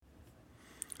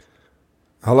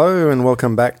Hello and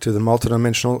welcome back to the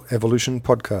Multidimensional Evolution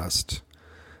Podcast.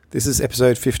 This is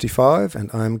episode 55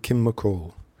 and I'm Kim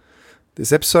McCall.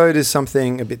 This episode is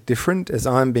something a bit different as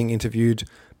I'm being interviewed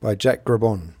by Jack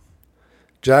Grabon.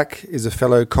 Jack is a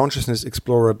fellow consciousness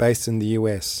explorer based in the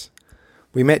US.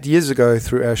 We met years ago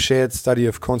through our shared study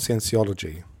of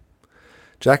conscientiology.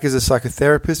 Jack is a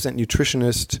psychotherapist and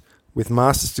nutritionist with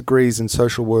master's degrees in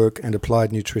social work and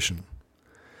applied nutrition.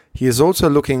 He is also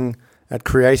looking at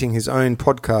creating his own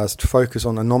podcast focused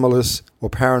on anomalous or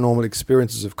paranormal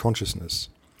experiences of consciousness.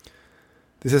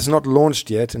 This has not launched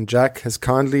yet, and Jack has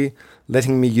kindly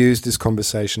letting me use this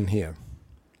conversation here.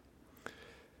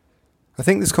 I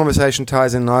think this conversation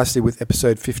ties in nicely with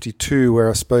episode 52, where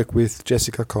I spoke with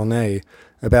Jessica Cornet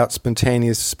about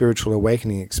spontaneous spiritual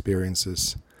awakening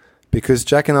experiences, because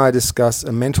Jack and I discuss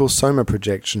a mental soma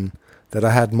projection that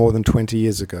I had more than 20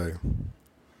 years ago.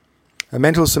 A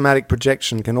mental somatic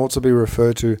projection can also be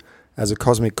referred to as a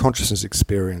cosmic consciousness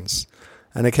experience,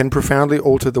 and it can profoundly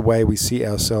alter the way we see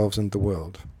ourselves and the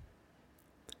world.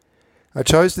 I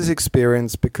chose this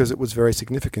experience because it was very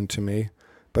significant to me,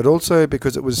 but also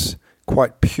because it was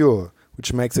quite pure,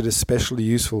 which makes it especially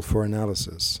useful for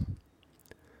analysis.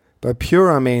 By pure,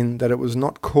 I mean that it was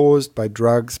not caused by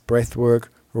drugs, breathwork,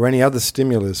 or any other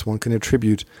stimulus one can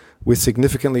attribute with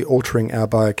significantly altering our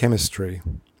biochemistry.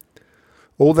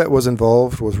 All that was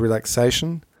involved was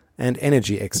relaxation and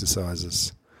energy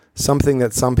exercises, something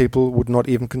that some people would not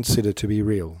even consider to be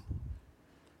real.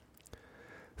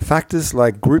 Factors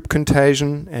like group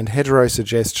contagion and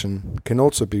heterosuggestion can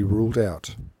also be ruled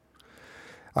out.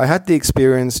 I had the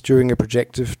experience during a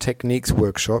projective techniques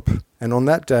workshop, and on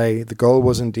that day the goal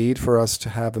was indeed for us to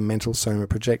have a mental soma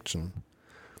projection.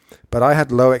 But I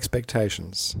had low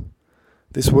expectations.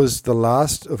 This was the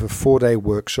last of a 4-day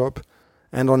workshop,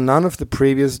 and on none of the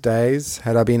previous days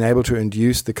had I been able to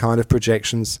induce the kind of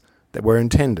projections that were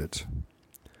intended.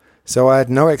 So I had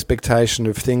no expectation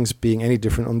of things being any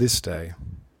different on this day.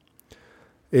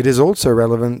 It is also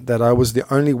relevant that I was the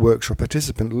only workshop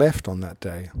participant left on that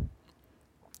day.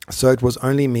 So it was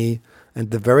only me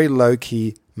and the very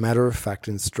low-key, matter-of-fact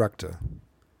instructor.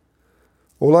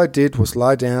 All I did was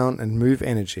lie down and move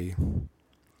energy.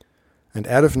 And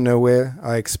out of nowhere,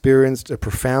 I experienced a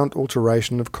profound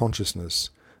alteration of consciousness,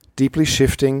 deeply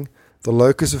shifting the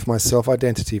locus of my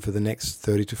self-identity for the next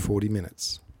 30 to 40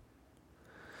 minutes.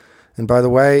 And by the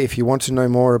way, if you want to know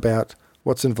more about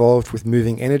what's involved with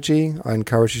moving energy, I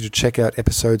encourage you to check out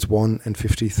episodes 1 and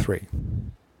 53.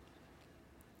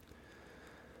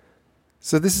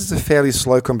 So this is a fairly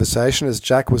slow conversation, as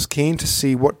Jack was keen to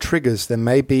see what triggers there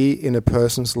may be in a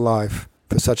person's life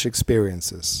for such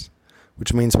experiences,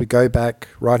 which means we go back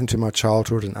right into my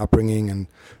childhood and upbringing and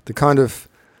the kind of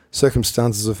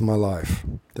circumstances of my life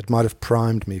that might have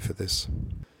primed me for this.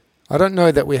 I don't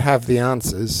know that we have the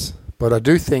answers, but I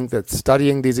do think that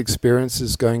studying these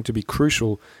experiences is going to be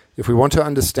crucial if we want to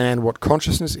understand what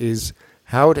consciousness is,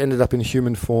 how it ended up in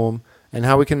human form, and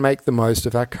how we can make the most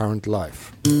of our current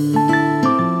life.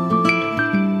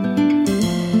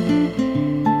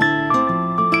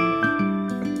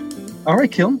 All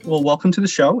right, Kim. Well, welcome to the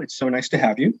show. It's so nice to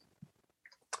have you.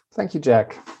 Thank you,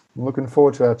 Jack. I'm looking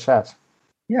forward to our chat.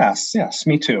 Yes,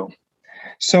 me too.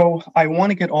 So I want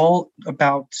to get all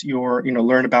about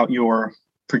learn about your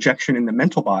projection in the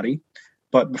mental body.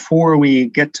 But before we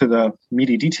get to the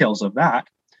meaty details of that,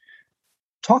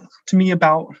 talk to me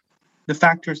about the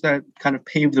factors that kind of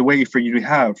paved the way for you to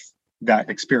have that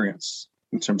experience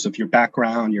in terms of your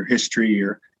background, your history,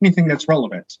 or anything that's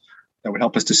relevant that would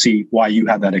help us to see why you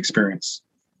had that experience.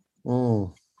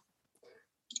 Well,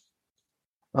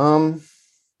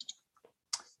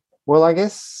 I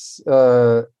guess,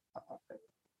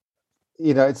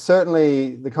 it's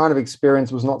certainly the kind of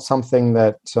experience was not something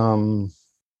that sort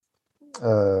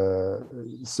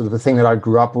of a thing that I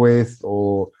grew up with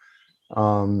or,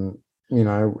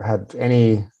 had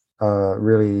any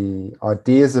really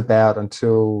ideas about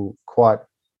until quite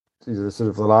sort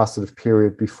of the last sort of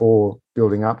period before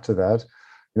building up to that.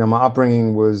 My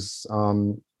upbringing was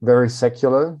very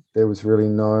secular. There was really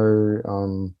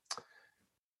no,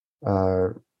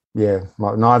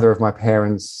 neither of my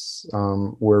parents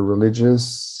were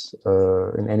religious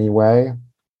in any way.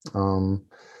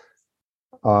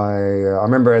 I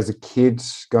remember as a kid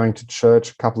going to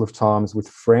church a couple of times with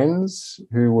friends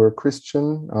who were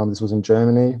Christian. This was in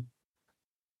Germany.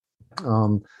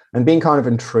 And being kind of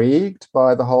intrigued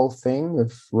by the whole thing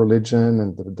of religion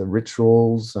and the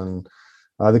rituals and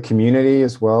the community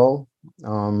as well.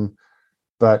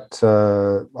 But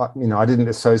I didn't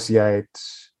associate,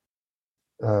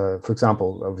 for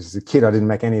example, obviously as a kid, I didn't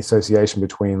make any association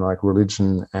between like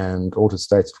religion and altered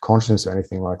states of consciousness or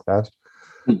anything like that.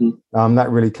 That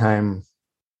really came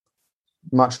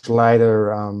much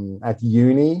later at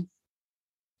uni.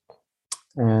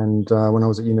 And when I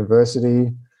was at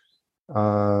university,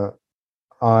 I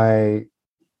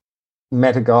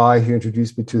met a guy who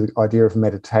introduced me to the idea of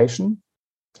meditation.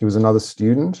 He was another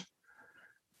student.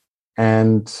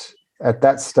 And at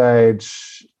that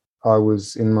stage, I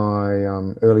was in my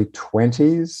early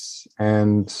 20s,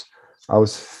 and I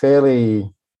was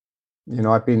fairly,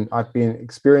 I'd been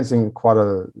experiencing quite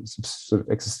a sort of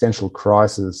existential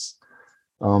crisis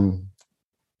the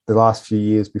last few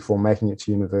years before making it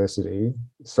to university,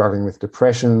 struggling with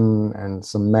depression and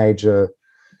some major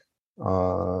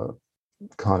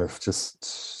kind of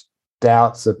just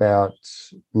doubts about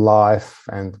life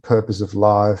and the purpose of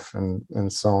life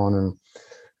and so on.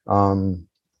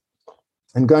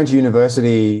 And going to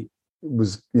university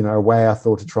was, a way I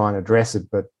thought to try and address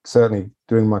it, but certainly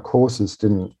doing my courses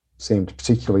didn't seem to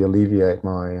particularly alleviate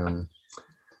my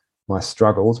my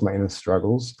struggles, my inner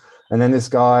struggles. And then this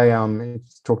guy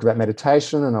talked about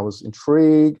meditation, and I was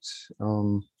intrigued.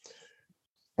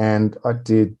 And I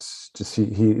did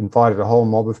he invited a whole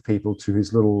mob of people to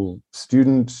his little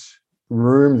student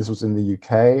room. This was in the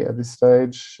UK at this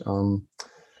stage.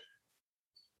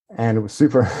 And it was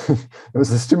super,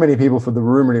 there's too many people for the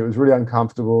room, and it was really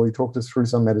uncomfortable. He talked us through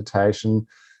some meditation,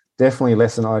 definitely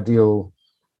less than ideal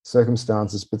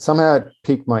circumstances, but somehow it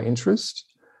piqued my interest.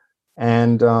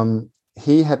 And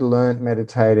he had learned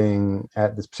meditating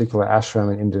at this particular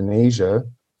ashram in Indonesia,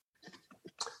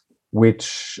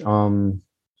 which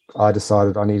I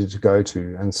decided I needed to go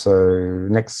to. And so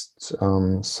next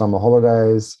summer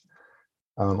holidays,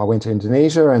 I went to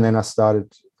Indonesia, and then I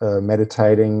started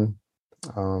meditating.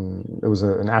 It was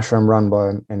an ashram run by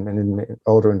an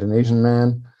older Indonesian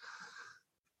man,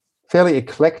 fairly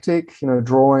eclectic,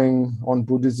 drawing on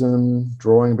Buddhism,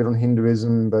 drawing a bit on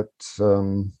Hinduism, but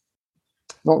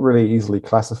not really easily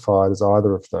classified as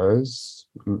either of those.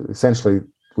 Essentially,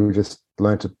 we just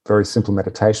learned a very simple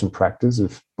meditation practice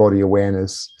of body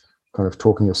awareness, kind of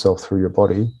talking yourself through your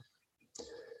body.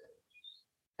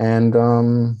 And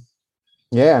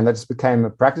and that just became a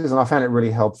practice, and I found it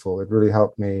really helpful. It really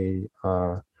helped me.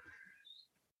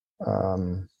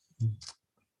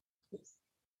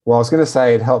 Well, I was going to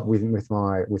say it helped with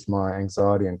my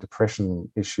anxiety and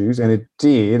depression issues, and it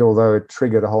did, although it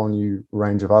triggered a whole new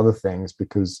range of other things,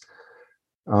 because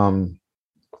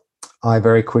I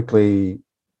very quickly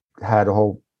had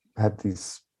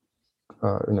these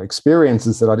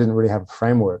experiences that I didn't really have a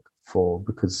framework for,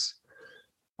 because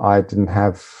I didn't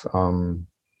have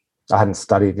I hadn't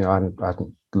studied, I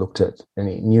hadn't looked at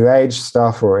any New Age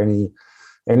stuff or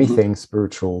anything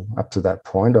spiritual up to that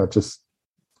point. I'd just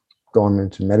gone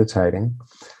into meditating.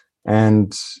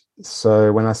 And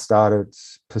so when I started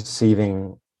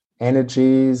perceiving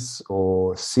energies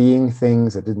or seeing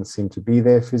things that didn't seem to be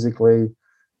there physically,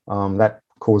 that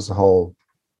caused a whole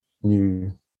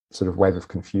new sort of wave of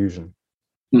confusion.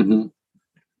 I don't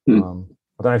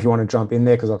know if you want to jump in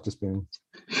there, because I've just been...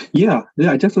 Yeah,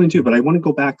 I definitely do. But I want to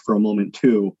go back for a moment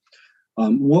too.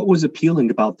 What was appealing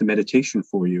about the meditation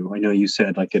for you? I know you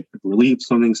said like it relieved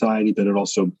some anxiety, but it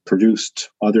also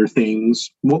produced other things.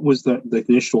 What was the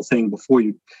initial thing before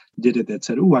you did it that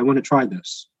said, "Oh, I want to try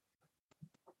this"?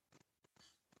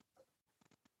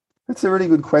 That's a really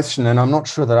good question, and I'm not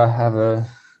sure that I have a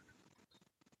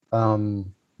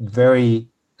very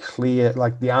clear,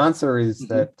 like, the answer is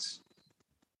that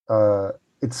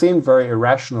it seemed very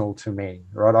irrational to me,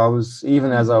 right? I was,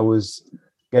 even as I was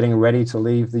getting ready to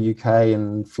leave the UK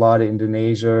and fly to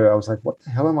Indonesia, I was like, what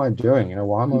the hell am I doing?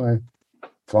 Why am I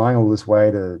flying all this way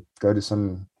to go to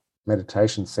some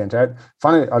meditation center?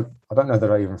 Finally, I don't know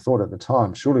that I even thought at the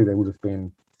time, surely there would have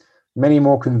been many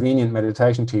more convenient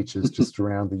meditation teachers just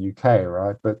around the UK,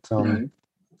 right? But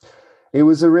it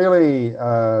was a really,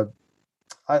 I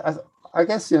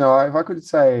guess, if I could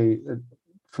say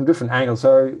from different angles.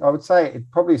 So I would say it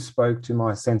probably spoke to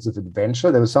my sense of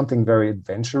adventure. There was something very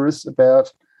adventurous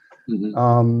about,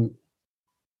 going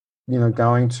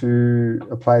to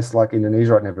a place like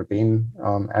Indonesia. I'd never been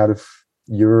out of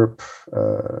Europe.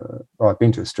 I've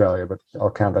been to Australia, but I'll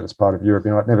count that as part of Europe.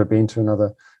 I'd never been to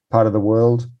another part of the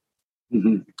world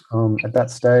at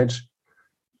that stage.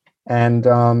 And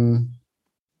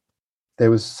there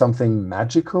was something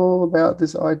magical about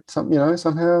this.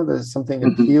 Somehow there's something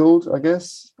appealed, I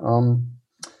guess.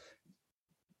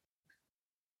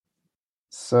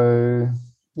 So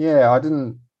yeah, I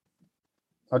didn't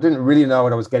really know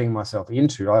what I was getting myself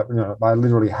into. I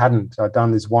literally hadn't. I'd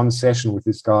done this one session with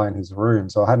this guy in his room,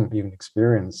 so I hadn't even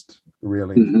experienced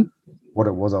really what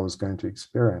it was I was going to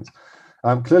experience.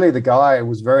 Clearly, the guy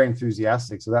was very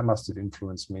enthusiastic, so that must have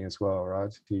influenced me as well,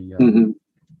 right? He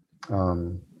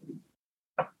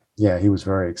yeah, he was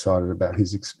very excited about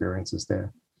his experiences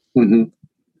there. Mm-hmm.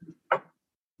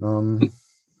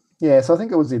 Yeah, so I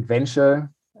think it was the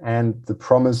adventure and the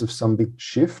promise of some big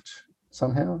shift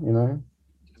somehow,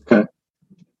 Okay.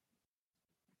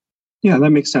 Yeah, that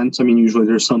makes sense. I mean, usually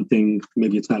there's something,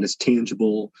 maybe it's not as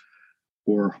tangible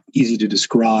or easy to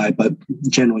describe, but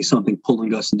generally something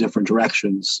pulling us in different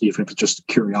directions, even if it's just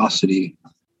curiosity.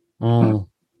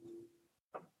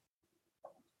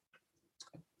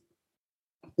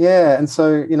 Yeah, and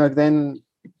so, then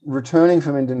returning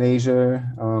from Indonesia,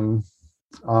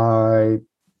 I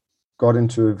got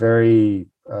into a very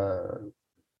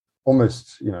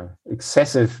almost,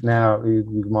 excessive now,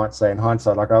 you might say in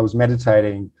hindsight, like I was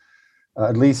meditating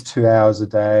at least 2 hours a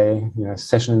day,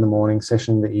 session in the morning,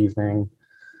 session in the evening.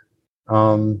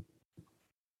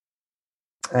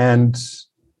 And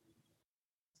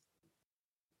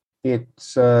it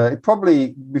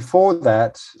probably, before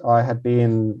that, I had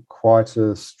been quite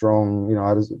a strong,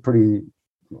 I was pretty,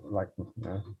 like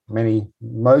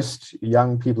most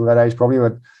young people that age probably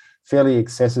had fairly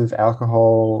excessive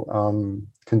alcohol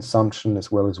consumption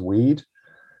as well as weed.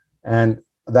 And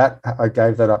that, I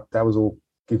gave that up. That was all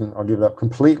given. I give it up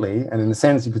completely. And in a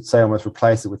sense, you could say almost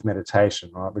replace it with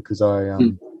meditation, right? Because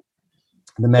the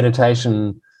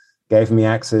meditation gave me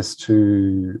access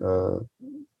to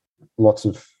lots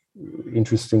of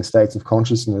interesting states of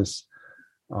consciousness,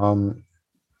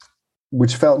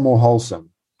 which felt more wholesome.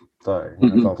 So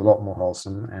felt a lot more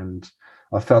wholesome, and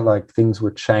I felt like things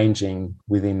were changing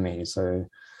within me. So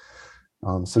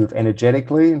sort of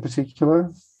energetically in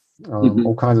particular,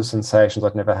 all kinds of sensations.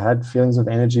 I'd never had feelings of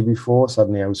energy before.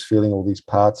 Suddenly I was feeling all these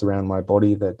parts around my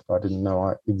body that I didn't know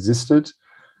I existed.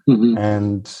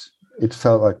 And it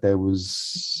felt like there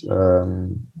was, I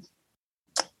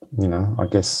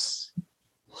guess,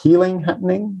 healing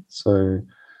happening. So,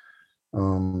 I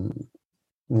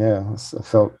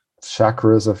felt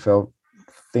chakras, I felt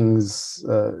things,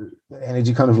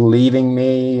 energy kind of leaving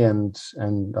me, and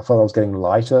I felt I was getting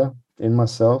lighter in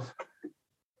myself.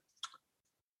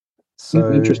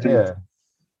 So interesting.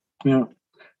 Yeah.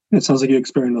 It sounds like you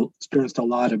experienced a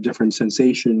lot of different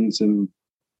sensations, and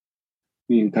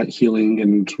you got healing,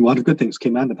 and a lot of good things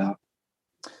came out of that.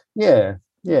 Yeah,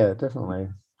 definitely.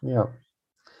 Yeah.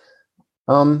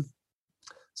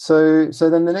 So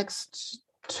then the next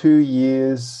 2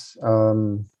 years,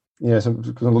 so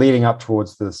leading up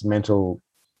towards this mental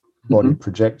body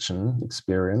projection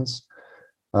experience.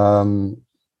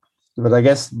 But I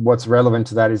guess what's relevant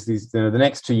to that is these, the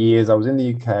next 2 years I was in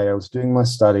the UK, I was doing my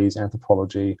studies,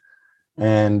 anthropology,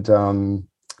 and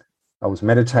I was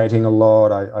meditating a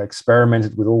lot. I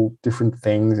experimented with all different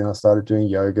things, and I started doing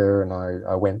yoga, and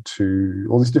I went to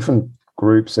all these different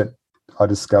groups that I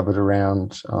discovered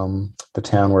around the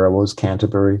town where I was,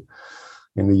 Canterbury,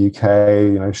 in the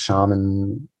UK,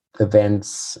 shaman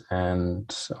events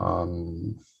and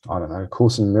I don't know,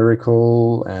 Course in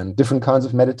Miracle and different kinds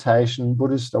of meditation,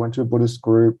 Buddhist. I went to a Buddhist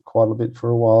group quite a bit for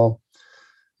a while.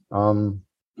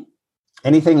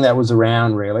 Anything that was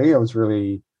around, really. I was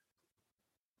really,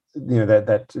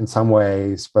 that in some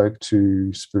way spoke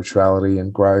to spirituality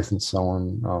and growth and so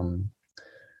on.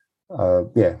 I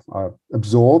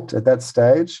absorbed at that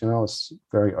stage. I was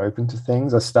very open to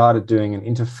things. I started doing an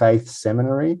interfaith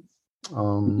seminary.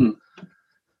 But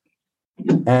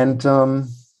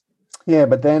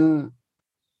then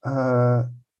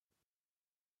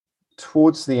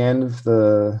towards the end of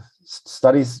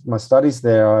my studies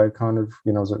there, I kind of,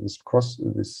 I was at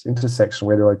this intersection,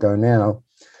 where do I go now?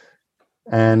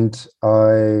 And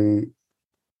I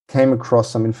came across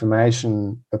some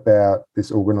information about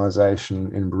this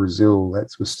organization in Brazil that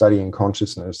was studying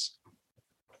consciousness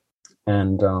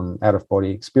and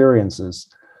out-of-body experiences.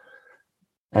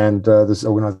 And this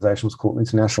organization was called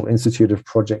International Institute of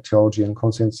Projectology and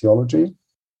Conscientiology,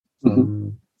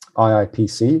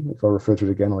 IIPC. If I refer to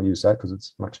it again, I'll use that because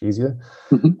it's much easier.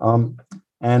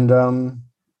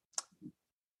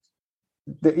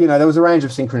 There was a range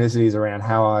of synchronicities around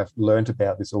how I've learned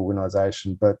about this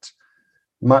organization, but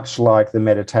much like the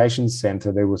meditation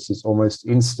center, there was this almost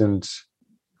instant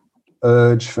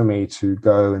urge for me to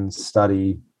go and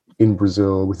study in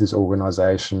Brazil with this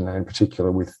organization, and in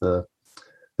particular with the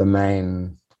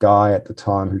main guy at the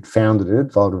time who'd founded it,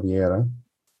 Valdo Vieira.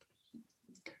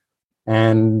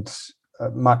 And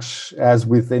much as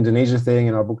with the Indonesia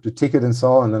thing, I booked a ticket and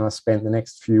so on, and then I spent the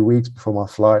next few weeks before my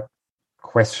flight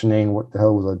questioning what the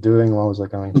hell was I doing, why was I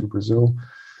going to Brazil.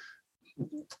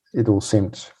 It all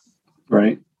seemed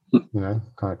right, kind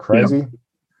of crazy.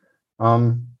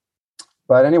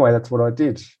 But anyway, that's what I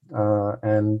did.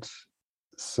 And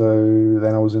so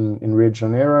then I was in Rio de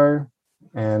Janeiro,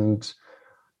 and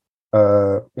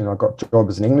I got a job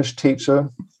as an English teacher,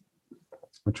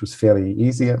 which was fairly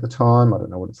easy at the time. I don't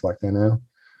know what it's like there now.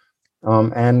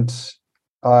 And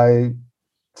I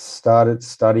started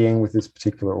studying with this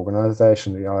particular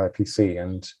organization, the IIPC,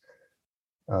 and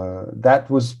that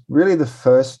was really the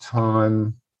first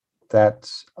time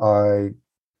that I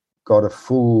got a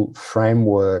full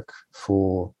framework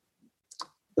for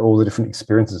all the different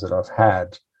experiences that I've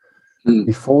had.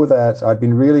 Before that, I'd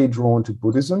been really drawn to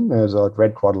Buddhism, as I'd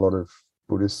read quite a lot of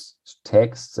Buddhist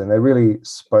texts, and they really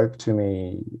spoke to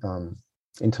me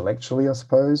intellectually, I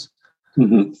suppose,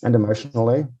 and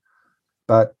emotionally.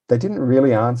 But they didn't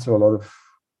really answer a lot of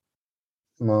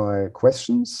my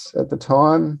questions at the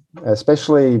time,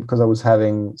 especially because I was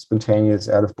having spontaneous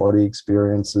out-of-body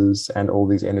experiences and all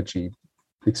these energy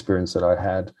experiences that I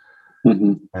had.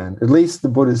 And at least the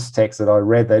Buddhist texts that I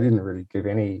read, they didn't really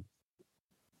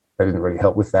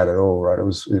help with that at all, right? It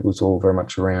was all very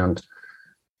much around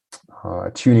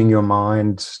tuning your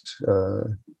mind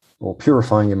or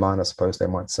purifying your mind, I suppose they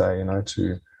might say,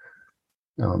 to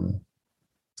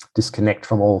disconnect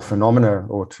from all phenomena,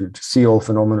 or to see all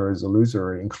phenomena as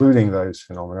illusory, including those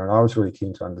phenomena. And I was really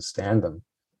keen to understand them.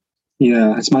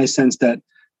 Yeah, it's my sense that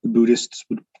the Buddhists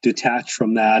would detach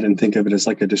from that and think of it as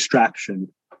like a distraction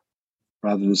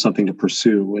rather than something to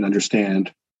pursue and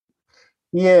understand.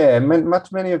 Yeah,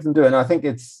 many of them do. And I think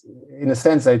it's, in a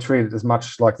sense, they treat it as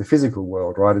much like the physical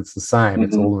world, right? It's the same.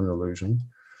 It's all an illusion.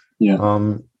 Yeah.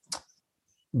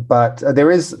 But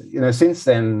there is, since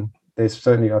then, there's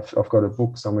certainly, I've got a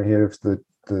book somewhere here of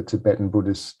the Tibetan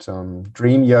Buddhist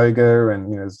dream yoga,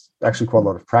 and there's actually quite a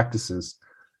lot of practices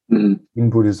in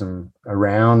Buddhism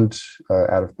around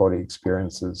out-of-body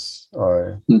experiences,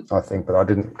 I think, but I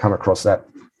didn't come across that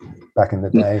back in the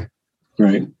day.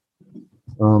 Right.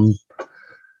 So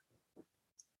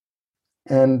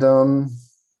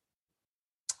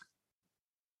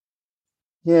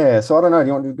I don't know. Do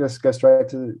you want to just go straight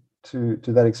to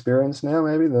that experience now,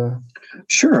 maybe?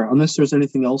 Sure, unless there's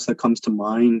anything else that comes to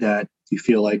mind that you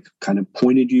feel like kind of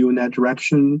pointed you in that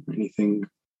direction, anything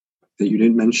that you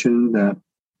didn't mention that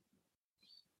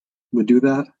would do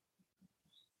that?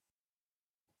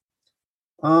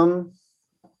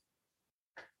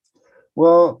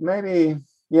 Well, maybe,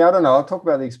 I don't know. I'll talk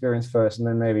about the experience first, and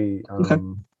then maybe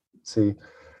see.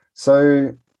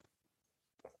 So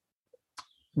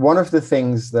one of the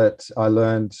things that I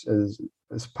learned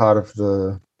as part of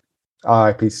the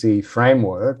IIPC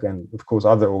framework, and of course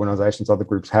other organizations, other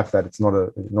groups have that, it's not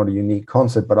a unique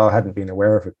concept, but I hadn't been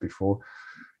aware of it before,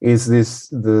 is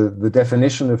the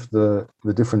definition of the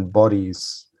different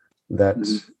bodies that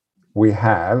we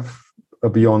have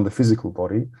beyond the physical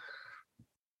body.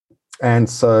 And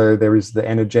so there is the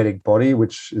energetic body,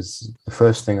 which is the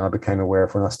first thing I became aware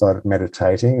of when I started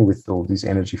meditating, with all these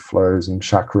energy flows and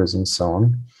chakras and so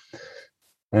on.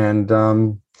 And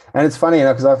it's funny,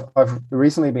 because I've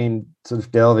recently been sort of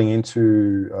delving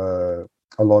into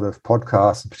a lot of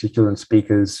podcasts, in particular, and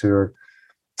speakers who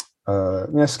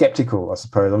are skeptical, I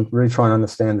suppose. I'm really trying to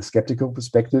understand the skeptical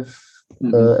perspective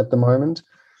at the moment.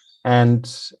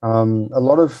 And a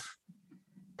lot of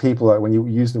people, like, when you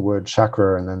use the word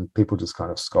chakra, and then people just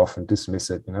kind of scoff and dismiss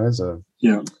it, as a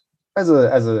I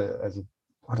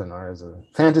don't know, as a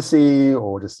fantasy,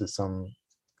 or just as some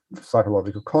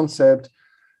psychological concept.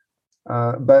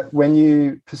 But when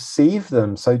you perceive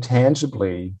them so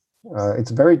tangibly,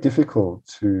 it's very difficult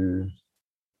to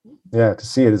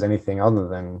see it as anything other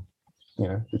than,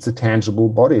 it's a tangible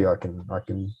body. I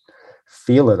can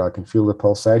feel it. I can feel the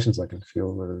pulsations. I can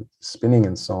feel the spinning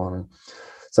and so on.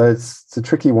 So it's a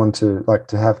tricky one to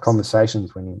have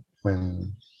conversations when,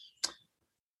 and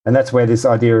that's where this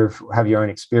idea of have your own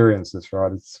experiences,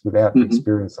 right? It's without the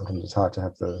experience, sometimes it's hard to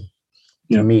have to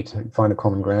meet, find a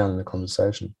common ground in the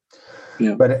conversation.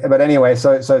 Yeah. But anyway,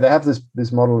 so they have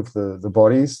this model of the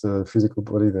bodies, the physical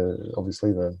body,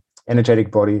 obviously the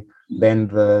energetic body, then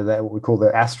what we call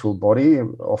the astral body,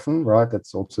 often, right?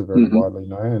 That's also very widely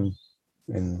known,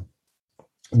 and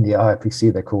in the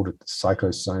IIPC, they called it the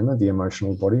psychosoma, the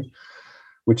emotional body,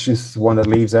 which is the one that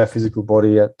leaves our physical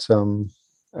body at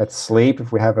sleep,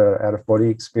 if we have an out-of-body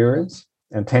experience,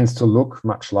 and tends to look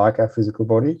much like our physical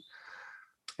body.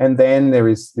 And then there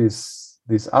is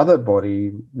this other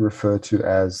body referred to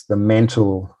as the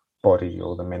mental body,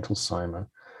 or the mental soma.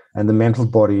 And the mental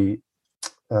body,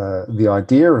 the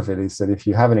idea of it is that if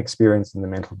you have an experience in the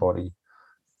mental body,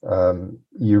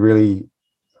 you really...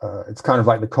 it's kind of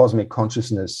like the cosmic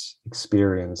consciousness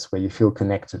experience, where you feel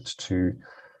connected to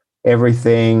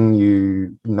everything.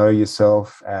 You know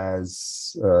yourself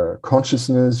as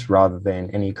consciousness rather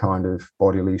than any kind of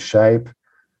bodily shape.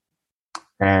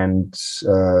 And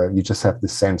you just have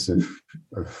this sense of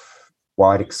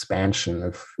wide expansion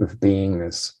of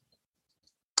beingness.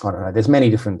 I don't know. There's many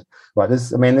different. Right.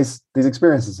 These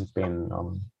experiences have been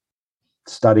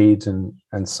studied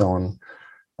and so on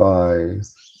by,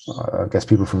 I guess,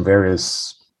 people from various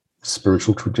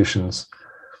spiritual traditions.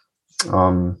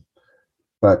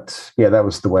 But yeah, that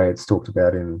was the way it's talked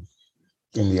about in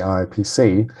the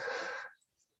IIPC.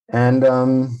 And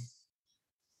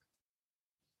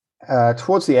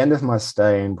towards the end of my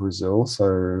stay in Brazil, so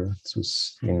this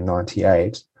was in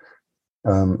 '98,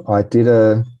 I did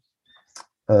a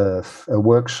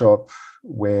workshop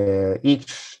where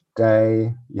each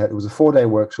day, it was a 4-day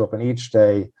workshop, and each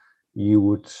day you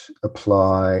would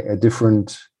apply a different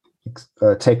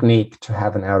technique to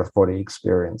have an out-of-body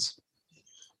experience.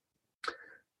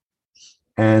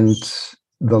 And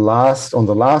on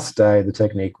the last day, the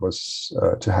technique was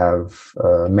to have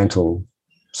a mental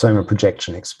soma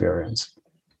projection experience.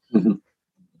 Mm-hmm.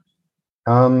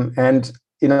 And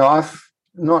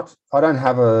I don't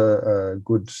have a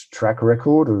good track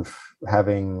record of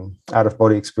having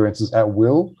out-of-body experiences at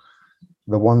will.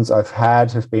 The ones I've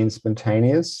had have been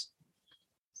spontaneous.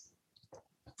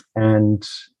 And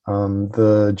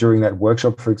during that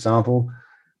workshop, for example,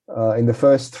 in the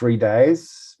first 3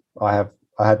 days, I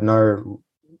had no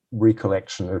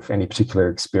recollection of any particular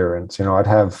experience. I'd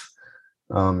have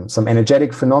some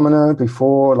energetic phenomena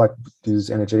before, like these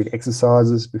energetic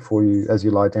exercises before as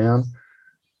you lie down.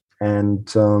 And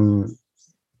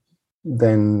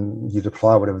then you'd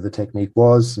apply whatever the technique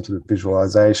was, some sort of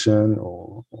visualization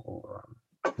or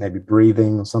maybe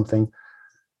breathing or something.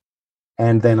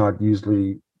 And then I'd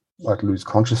lose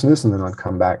consciousness, and then I'd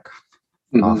come back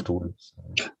afterwards.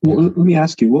 Well, let me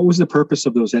ask you, what was the purpose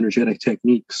of those energetic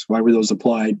techniques? Why were those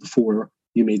applied before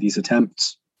you made these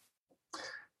attempts?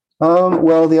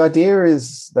 Well, the idea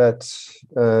is that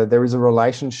there is a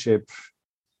relationship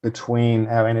between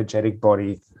our energetic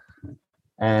body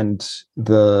and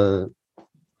the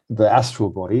astral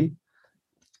body.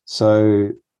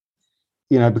 So,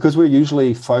 because we're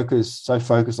usually focused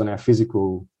on our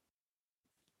physical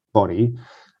body,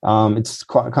 it's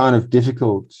kind of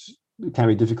difficult. It can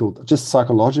be difficult just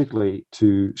psychologically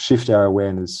to shift our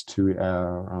awareness to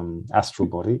our astral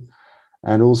body,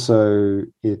 and also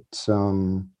it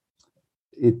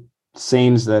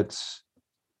seems that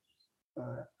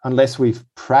unless we've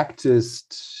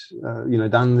practiced,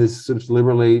 done this sort of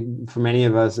deliberately, for many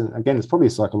of us, and again, it's probably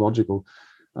psychological,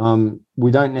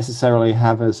 we don't necessarily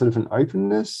have a sort of an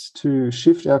openness to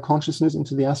shift our consciousness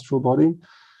into the astral body.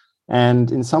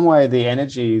 And in some way, the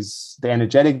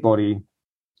energetic body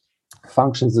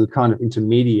functions as a kind of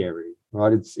intermediary,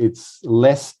 right? It's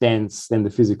less dense than the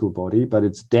physical body, but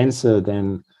it's denser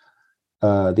than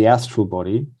the astral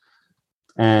body.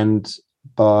 And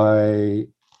by,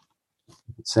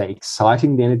 say,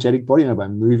 exciting the energetic body, by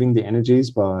moving the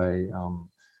energies,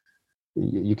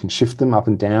 you can shift them up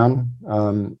and down.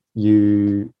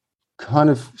 You kind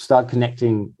of start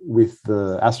connecting with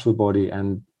the astral body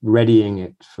and readying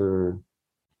it for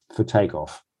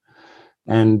takeoff.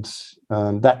 And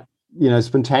that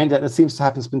seems to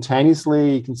happen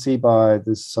spontaneously. You can see by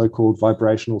this so-called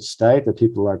vibrational state that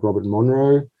people like Robert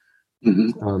Monroe,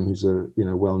 who's a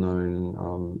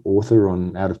well-known author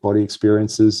on out-of-body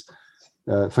experiences.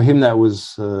 For him, that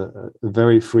was a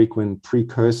very frequent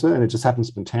precursor, and it just happened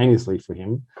spontaneously for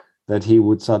him that he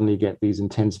would suddenly get these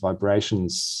intense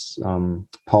vibrations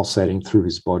pulsating through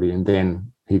his body, and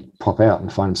then he'd pop out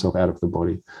and find himself out of the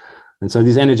body. And so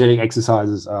these energetic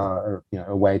exercises are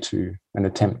an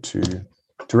attempt to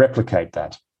replicate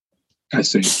that. I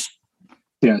see.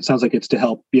 Yeah, it sounds like it's to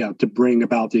help, to bring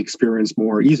about the experience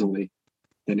more easily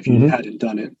than if you hadn't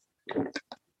done it.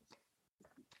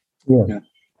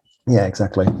 Yeah,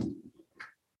 exactly.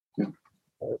 Yeah.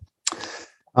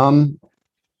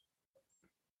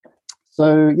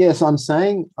 So yes, I'm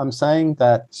saying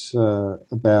that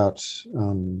about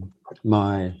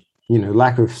my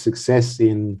lack of success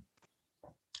in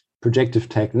projective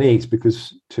techniques,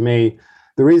 because to me,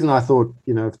 the reason I thought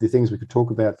of the things we could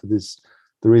talk about for this,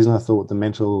 the reason I thought the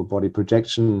mental body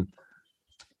projection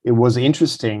it was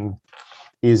interesting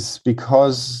is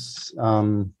because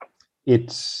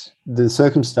the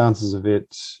circumstances of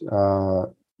it, I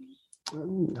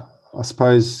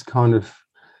suppose, kind of.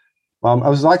 I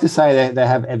would like to say that they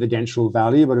have evidential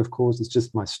value, but of course it's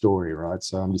just my story, right?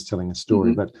 So I'm just telling a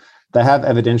story, but they have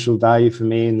evidential value for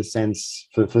me in the sense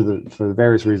for the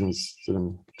various reasons that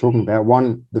I'm talking about.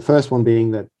 The first one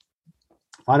being that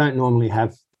I don't normally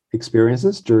have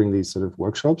experiences during these sort of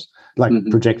workshops, like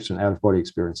projection, out-of-body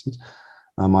experiences.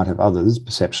 I might have others,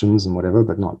 perceptions and whatever,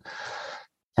 but not.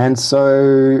 And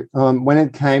so when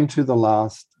it came to the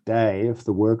last day of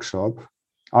the workshop,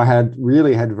 I had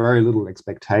really had very little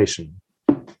expectation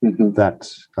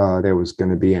that there was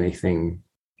going to be anything,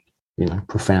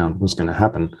 profound was going to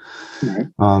happen. Right.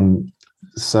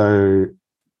 So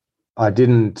I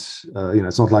didn't,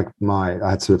 it's not like I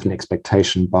had sort of an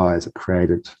expectation bias that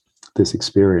created this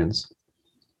experience.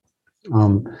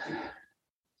 The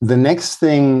next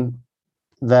thing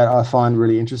that I find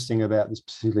really interesting about this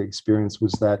particular experience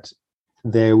was that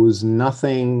there was no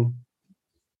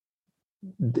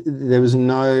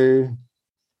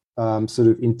sort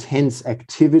of intense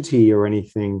activity or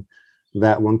anything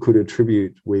that one could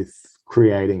attribute with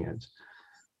creating it.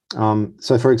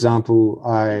 So, for example,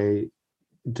 I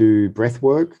do breath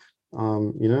work,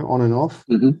 on and off,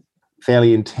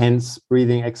 fairly intense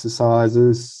breathing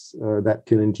exercises that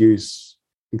can induce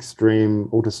extreme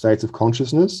altered states of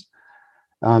consciousness.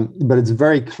 But it's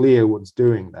very clear what's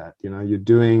doing that. You're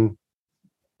doing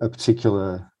a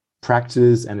particular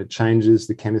practice and it changes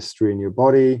the chemistry in your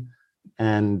body.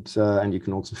 And you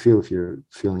can also feel, if you're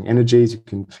feeling energies, you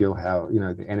can feel how,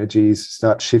 the energies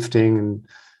start shifting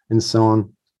and so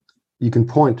on. You can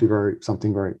point to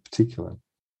something very particular.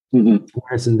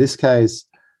 Whereas in this case,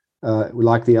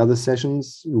 like the other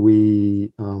sessions,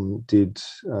 we did,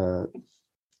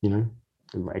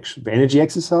 energy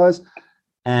exercise.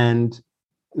 And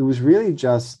it was really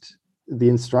just, the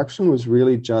instruction was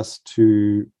really just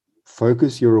to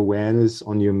focus your awareness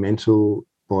on your mental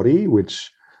body, which,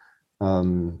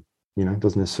 doesn't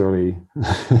necessarily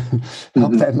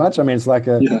help that much. I mean, it's like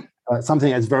something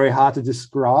that's very hard to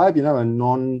describe, a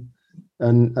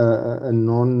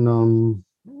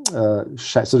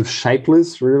sort of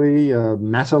shapeless, really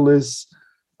matterless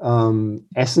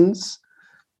essence.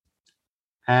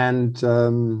 And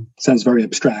sounds very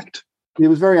abstract. It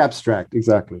was very abstract,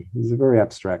 exactly. It was a very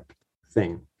abstract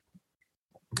thing.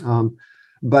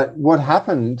 But what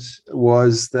happened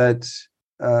was that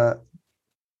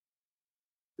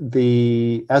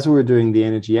as we were doing the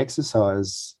energy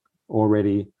exercise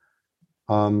already,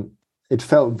 it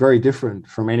felt very different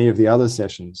from any of the other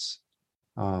sessions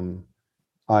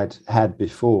I'd had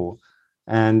before.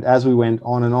 And as we went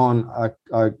on and on,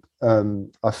 I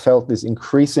felt this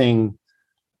increasing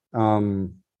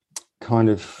kind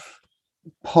of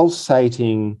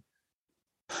pulsating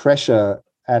pressure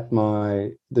at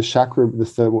the chakra,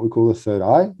 what we call the third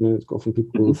eye. It's often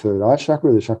people call the third eye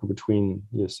chakra, the chakra between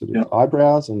your sort of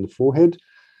eyebrows and the forehead,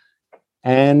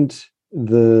 and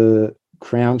the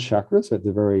crown chakra, so at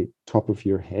the very top of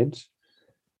your head.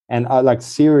 And I like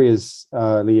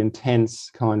seriously intense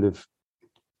kind of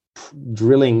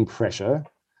drilling pressure.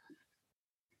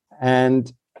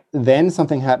 And then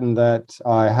something happened that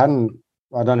I don't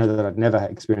know that I'd never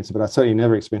experienced it, but I certainly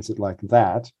never experienced it like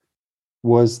that,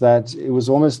 was that it was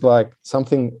almost like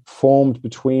something formed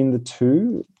between the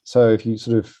two. So if you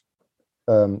sort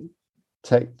of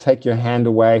take your hand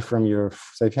away from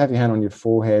so if you have your hand on your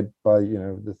forehead by,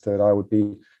 the third eye would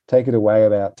be, take it away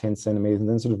about 10 centimeters and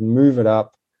then sort of move it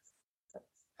up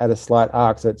at a slight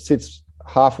arc. So it sits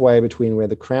halfway between where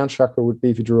the crown chakra would be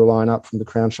if you drew a line up from the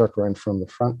crown chakra and from the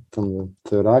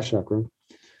third eye chakra.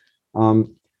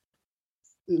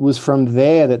 It was from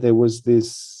there that there was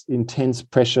this intense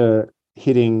pressure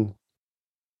hitting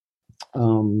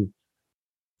the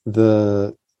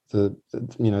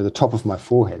top of my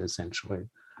forehead, essentially.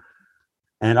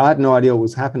 And I had no idea what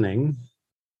was happening,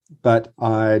 but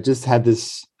I just had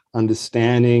this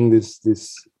understanding, this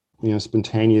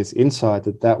spontaneous insight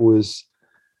that was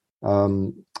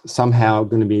somehow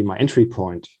going to be my entry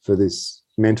point for this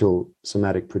mental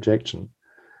somatic projection.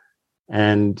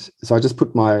 And so I just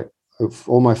put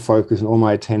all my focus and all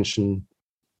my attention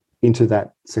into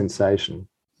that sensation.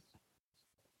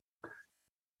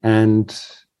 And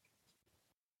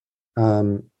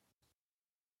from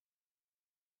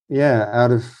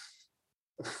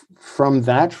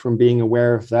being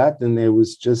aware of that, then there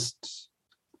was just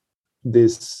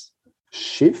this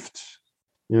shift.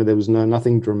 There was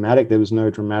nothing dramatic. There was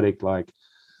no dramatic like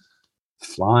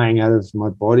flying out of my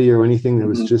body or anything. There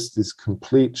was just this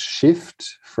complete shift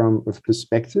of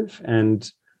perspective, and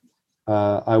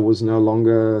I was no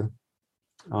longer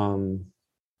an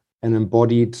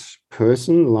embodied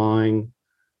person lying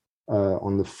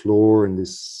on the floor in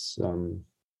this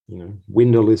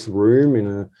windowless room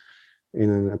in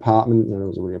an apartment. It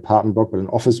was really an apartment block, but an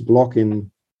office block in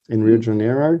Rio de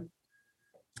Janeiro.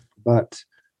 But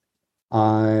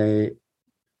I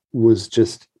was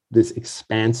just this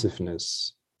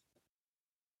expansiveness,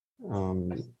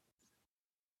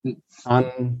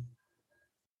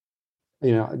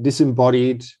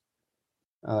 disembodied.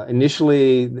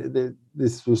 Initially,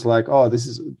 this was like, oh,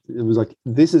 this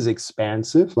is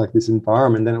expansive, like this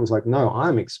environment. Then it was like, no,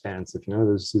 I'm expansive.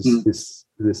 There's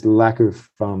this lack of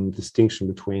distinction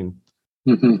between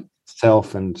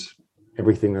self and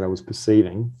everything that I was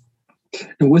perceiving.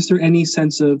 And was there any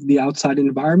sense of the outside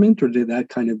environment, or did that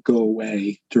kind of go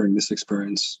away during this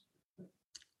experience?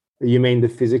 You mean the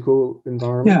physical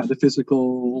environment? Yeah, the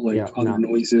physical, other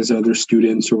noises, other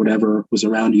students or whatever was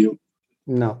around you.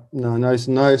 No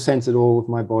sense at all of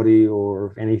my body or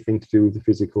of anything to do with the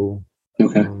physical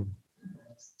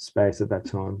space at that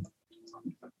time.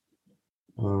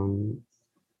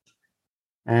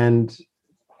 And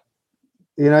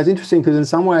it's interesting because in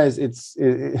some ways you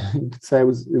could say it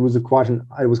was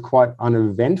quite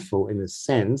uneventful in a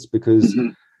sense, because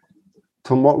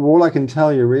from all I can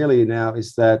tell you really now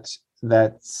is that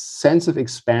sense of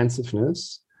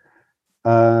expansiveness,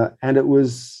 and it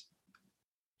was,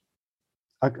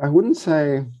 I can't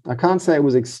say it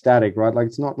was ecstatic, right? Like,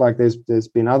 it's not like there's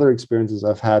been other experiences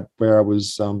I've had where I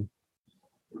was,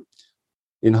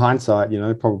 in hindsight,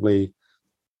 probably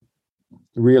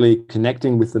really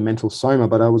connecting with the mental soma,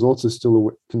 but I was also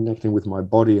still connecting with my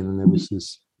body. And then there was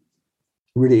this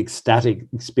really ecstatic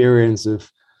experience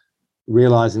of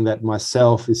realizing that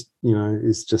myself is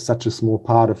just such a small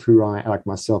part of who I am. Like,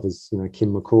 myself is,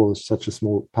 Kim McCall is such a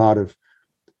small part of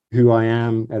who I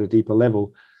am at a deeper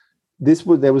level.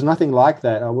 There was nothing like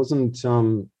that. I wasn't,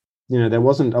 couldn't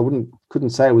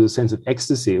say it was a sense of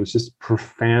ecstasy. It was just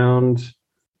profound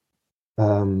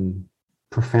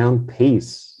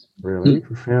peace, really.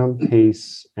 Profound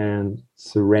peace and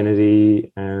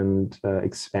serenity and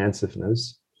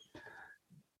expansiveness.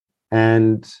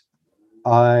 And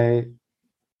I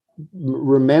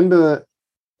remember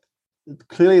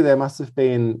clearly there must have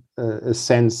been a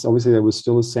sense, obviously there was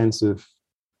still a sense of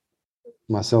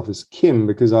myself as Kim,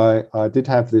 because I did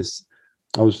have this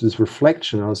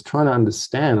reflection. I was trying to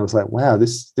understand. I was like, wow,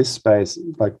 this space,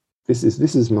 like, this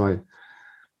is my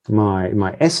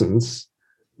essence.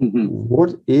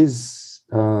 What is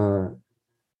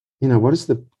what is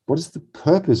the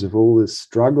purpose of all this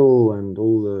struggle and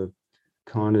all the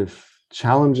kind of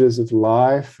challenges of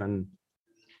life? And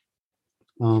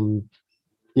none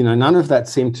of that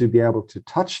seemed to be able to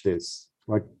touch this,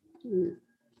 like,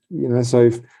 so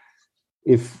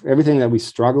if everything that we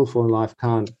struggle for in life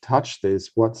can't touch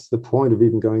this, what's the point of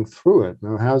even going through it?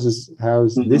 Now, how is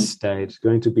this state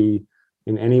going to be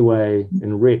in any way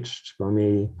enriched by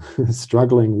me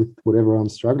struggling with whatever I'm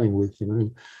struggling with,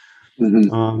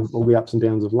 all the ups and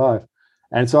downs of life?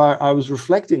 And so I was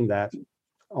reflecting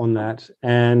on that,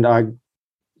 and I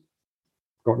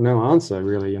got no answer,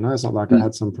 really. It's not like I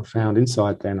had some profound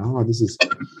insight then. This is,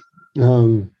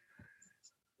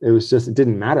 it was just, it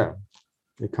didn't matter.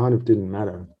 It kind of didn't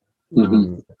matter at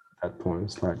that point.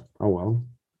 It's like, oh well,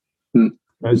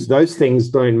 those things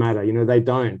don't matter. They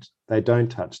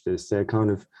don't touch this. They're kind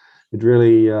of, it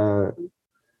really,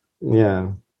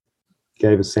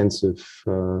 gave a sense of,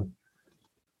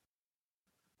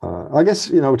 I guess,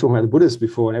 we're talking about the Buddhists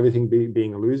before and everything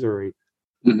being illusory.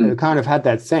 It kind of had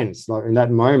that sense. Like, in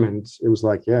that moment, it was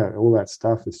like, yeah, all that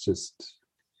stuff is it's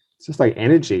just like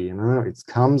energy, it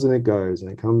comes and it goes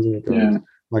and it comes and it goes. Yeah.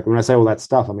 Like, when I say all that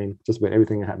stuff, I mean just about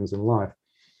everything that happens in life.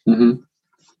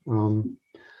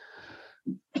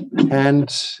 And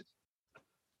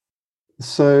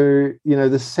so,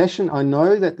 the session, I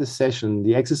know that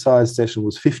the exercise session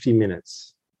was 50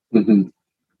 minutes.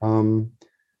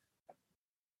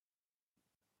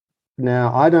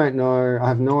 Now, I don't know, I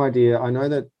have no idea. I know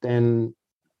that then,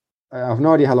 I have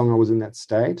no idea how long I was in that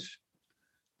state.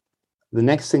 The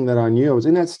next thing that I knew, I was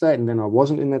in that state, and then I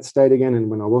wasn't in that state again. And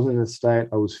when I wasn't in that state,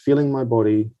 I was feeling my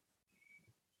body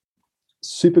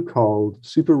super cold,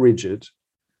 super rigid,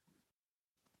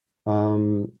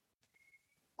 on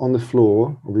the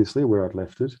floor, obviously, where I'd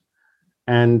left it.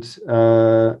 And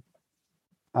I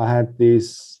had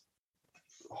this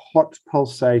hot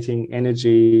pulsating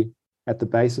energy at the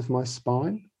base of my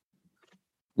spine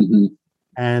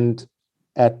and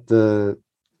at the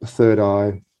third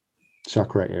eye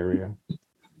chakra area.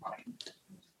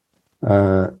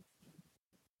 And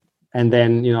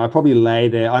then, I probably lay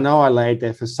there. I know I laid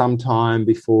there for some time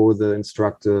before the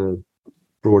instructor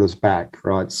brought us back,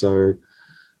 right? So,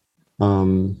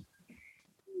 however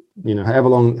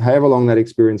long that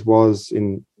experience was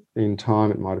in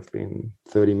time, it might have been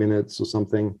 30 minutes or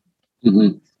something.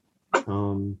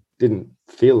 Didn't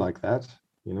feel like that,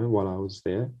 while I was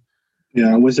there.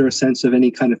 Yeah. Was there a sense of any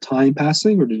kind of time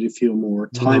passing, or did it feel more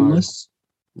timeless?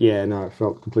 No. Yeah, no, it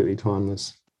felt completely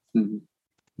timeless.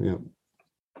 Yeah.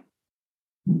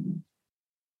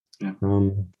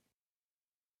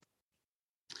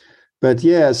 But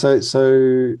yeah, so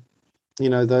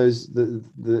those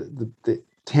the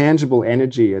tangible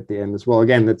energy at the end as well.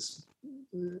 Again, that's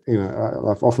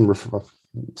I've often I've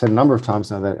said a number of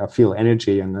times now that I feel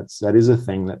energy, and that is a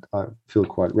thing that I feel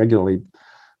quite regularly,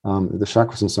 the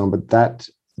chakras and so on. But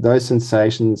those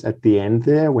sensations at the end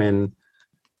there, when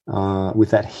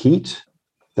with that heat,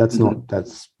 it's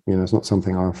not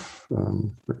something I've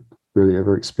really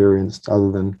ever experienced other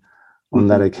than on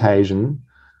that occasion.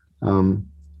 And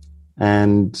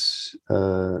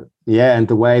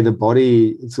the way the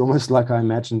body, it's almost like I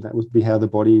imagined that would be how the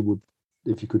body would,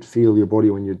 if you could feel your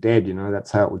body when you're dead,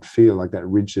 that's how it would feel, like that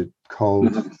rigid,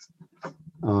 cold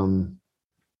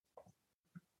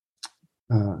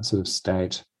sort of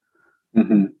state.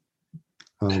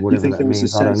 Whatever that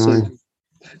means, I don't know.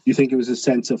 You think it was a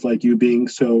sense of like you being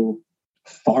so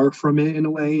far from it in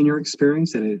a way in your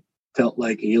experience that it felt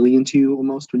like alien to you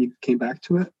almost when you came back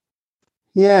to it?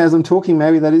 Yeah, as I'm talking,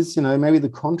 maybe that is, maybe the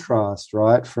contrast,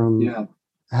 right, from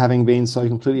having been so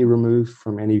completely removed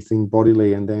from anything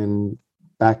bodily and then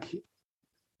back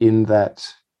in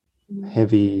that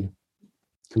heavy,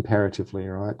 comparatively,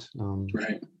 right,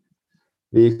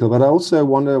 vehicle. But I also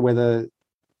wonder whether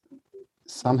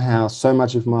somehow so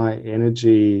much of my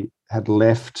energy had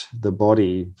left the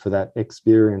body for that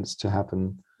experience to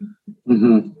happen,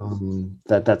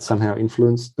 that somehow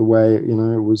influenced the way, it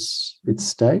was its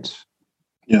state.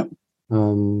 Yeah. I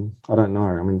don't know.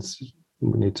 I mean,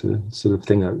 we need to sort of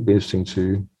think that would be interesting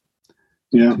to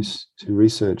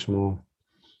research more.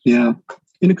 Yeah.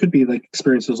 And it could be like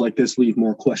experiences like this leave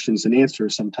more questions than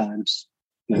answers sometimes.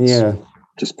 That's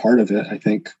just part of it, I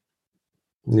think.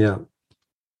 Yeah.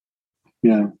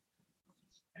 Yeah.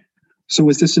 So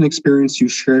was this an experience you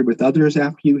shared with others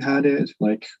after you had it?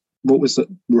 Like, what was the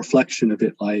reflection of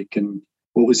it like, and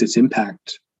what was its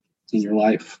impact in your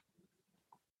life?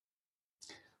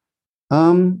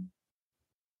 I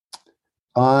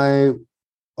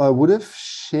would have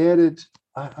shared it.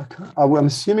 I'm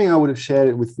assuming I would have shared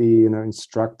it with the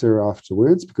instructor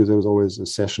afterwards, because there was always a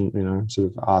session,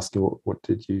 sort of asking what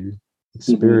did you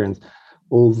experience.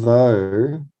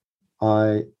 Although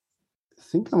I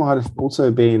think I might have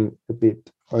also been a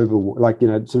bit sort of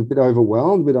a bit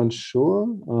overwhelmed, a bit unsure.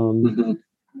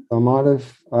 I might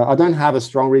have. I don't have a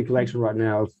strong recollection right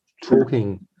now of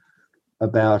talking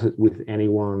about it with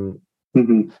anyone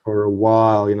for a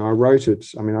while. I wrote it.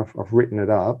 I mean, I've written it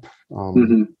up,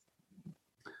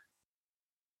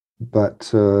 but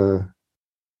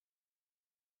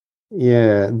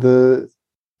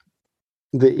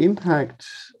the impact.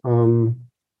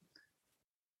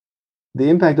 The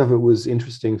impact of it was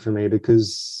interesting for me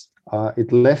because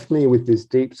it left me with this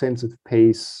deep sense of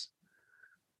peace.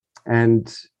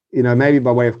 And, maybe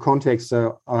by way of context,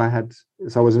 said I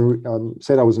was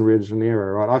in Rio de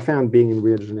Janeiro, right? I found being in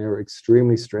Rio de Janeiro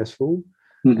extremely stressful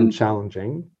and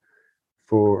challenging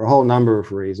for a whole number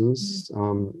of reasons.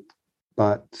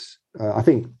 But I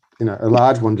think, a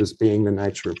large one just being the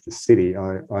nature of the city.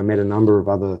 I met a number of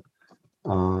other,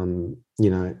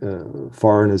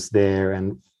 foreigners there,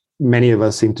 and many of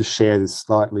us seem to share this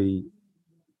slightly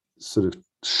sort of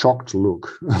shocked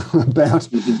look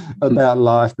about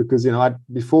life, because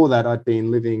before that I'd been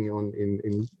living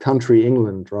in country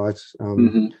England, right,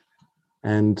 and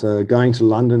going to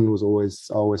London I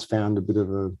always found a bit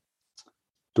of a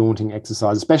daunting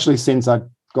exercise, especially since I'd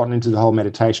gotten into the whole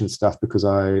meditation stuff, because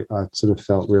I sort of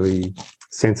felt really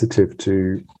sensitive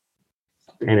to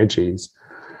energies.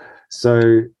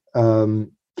 So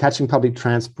catching public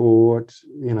transport,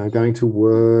 going to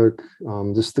work,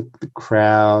 just the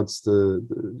crowds, the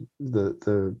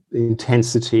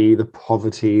intensity, the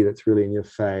poverty that's really in your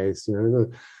face,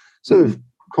 the sort of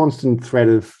constant threat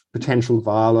of potential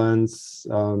violence,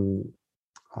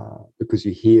 because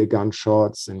you hear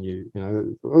gunshots and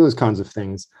all those kinds of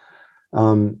things.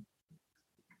 I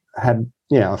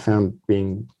found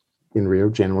being in Rio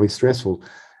generally stressful,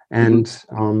 and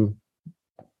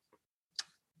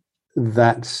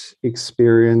that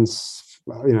experience,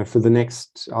 for the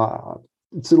next,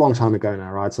 it's a long time ago now,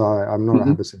 right? So I'm not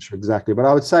 100% sure exactly, but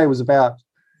I would say it was about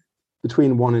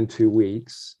between 1 and 2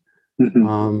 weeks,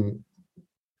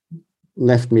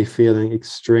 left me feeling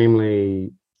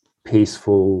extremely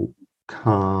peaceful,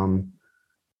 calm,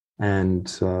 and,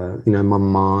 my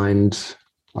mind,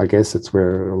 I guess it's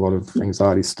where a lot of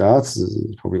anxiety starts.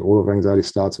 Probably all of anxiety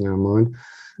starts in our mind.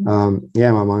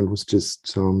 My mind was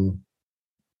just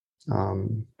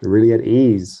really at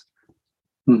ease,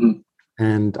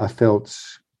 and I felt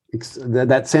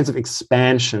that sense of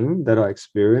expansion that I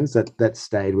experienced, that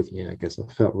stayed with me. I guess I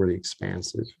felt really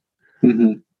expansive,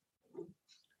 and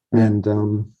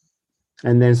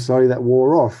then slowly that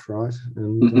wore off, right?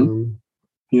 And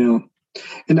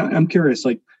and I'm curious,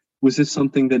 like, Was this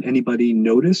something that anybody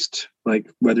noticed? Like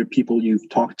whether people you've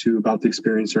talked to about the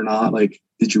experience or not, like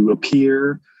did you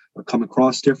appear or come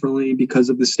across differently because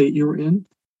of the state you were in?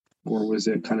 Or was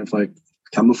it kind of like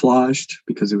camouflaged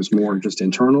because it was more just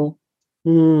internal?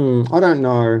 I don't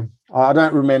know. I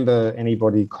don't remember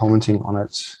anybody commenting on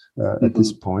it at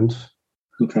this point.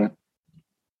 Okay.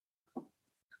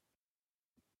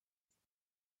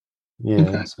 Yeah.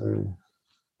 Okay. So.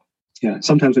 Yeah.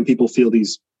 Sometimes when people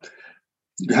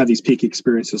have these peak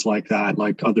experiences like that,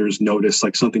 like others notice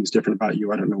like something's different about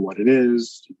you. I don't know what it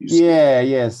is.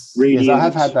 Yes. Radiant. Yes, I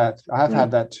have had that. I have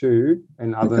had that too,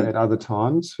 and at other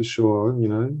times for sure.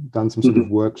 Done some sort of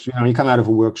work. You come out of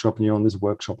a workshop and you're on this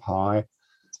workshop high.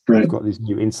 Right. You've got these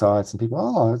new insights, and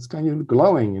people, it's going, you're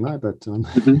glowing, But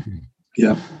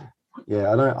yeah.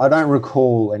 I don't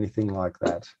recall anything like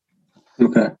that.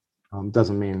 Okay.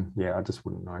 Doesn't mean, I just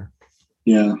wouldn't know.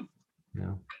 Yeah.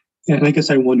 Yeah. And I guess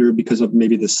I wonder because of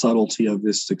maybe the subtlety of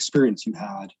this experience you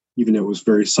had, even though it was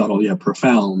very subtle yet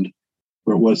profound,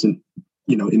 where it wasn't,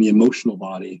 in the emotional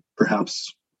body,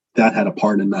 perhaps that had a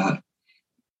part in that.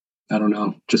 I don't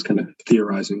know, just kind of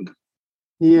theorizing.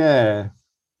 Yeah.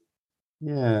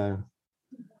 Yeah.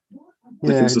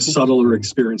 Like it was a subtler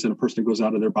experience, and a person goes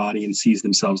out of their body and sees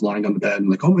themselves lying on the bed and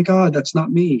like, oh my God, that's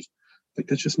not me. Like,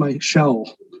 that's just my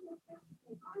shell.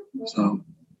 So.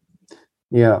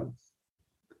 Yeah.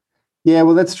 Yeah,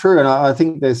 well, that's true. And I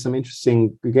think there's some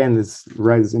interesting, again, this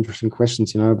raises interesting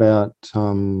questions, about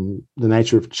the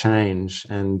nature of change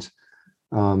and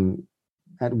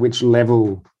at which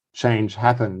level change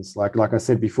happens. Like I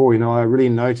said before, I really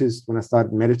noticed when I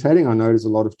started meditating, I noticed a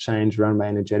lot of change around my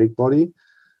energetic body.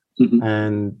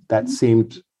 And that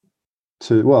seemed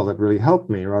that really helped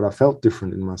me, right? I felt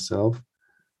different in myself.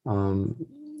 And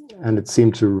it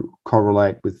seemed to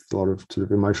correlate with a lot of sort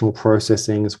of emotional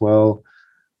processing as well.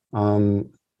 And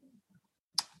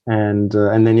then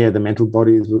the mental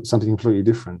body is something completely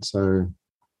different. So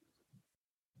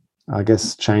I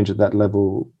guess change at that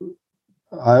level.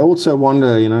 I also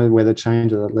wonder, whether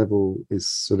change at that level is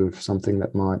sort of something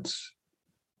that might,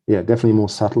 definitely more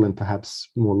subtle and perhaps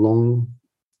more long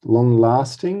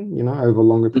lasting, over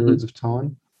longer periods of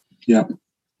time. Yeah.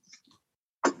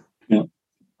 Yeah.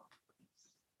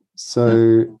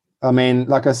 So, I mean,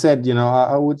 like I said,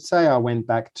 I would say I went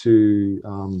back to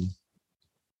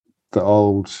the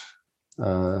old,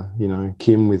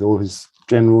 Kim with all his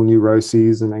general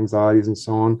neuroses and anxieties and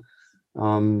so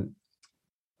on.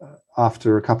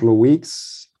 After a couple of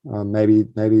weeks, maybe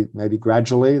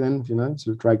gradually, then sort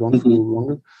of drag on for a little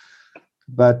longer.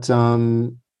 But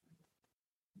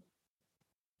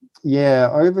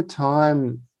over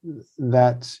time,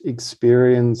 that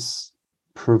experience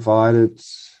provided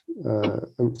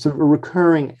sort of a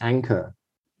recurring anchor,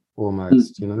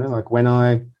 almost. Like when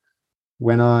I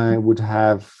would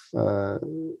have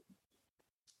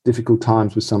difficult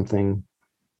times with something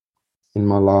in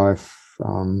my life,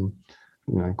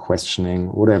 questioning,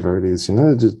 whatever it is,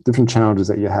 just different challenges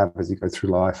that you have as you go through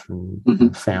life, and you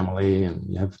have family, and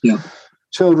you have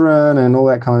children and all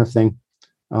that kind of thing.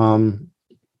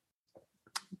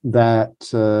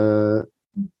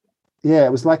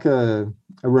 It was like a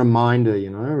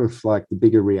reminder, of like the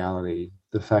bigger reality,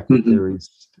 the fact that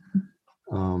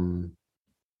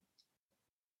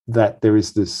there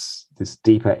is this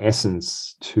deeper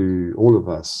essence to all of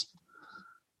us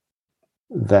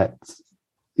that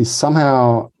is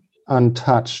somehow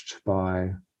untouched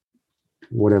by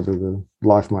whatever the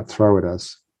life might throw at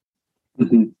us.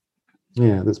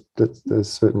 Yeah, there's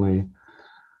certainly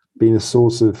been a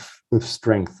source of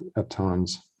strength at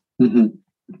times. Yeah,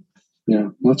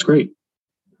 well, that's great.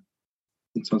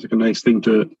 It sounds like a nice thing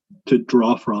to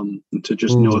draw from, and to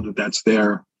just know that that's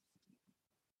there.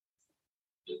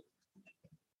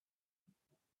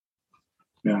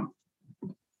 Yeah.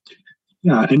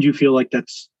 Yeah, and you feel like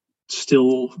that's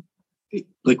still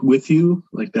like with you,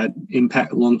 like that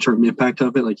impact, long-term impact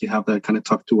of it, like you have that kind of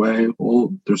tucked away.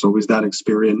 Well, there's always that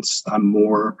experience. I'm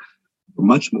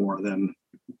much more than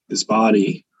this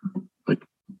body. Like,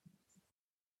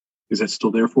 is that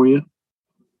still there for you?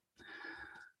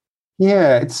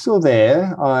 Yeah, it's still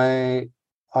there. I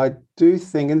do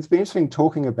think, and it's been interesting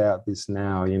talking about this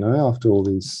now, after all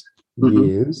these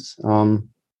years.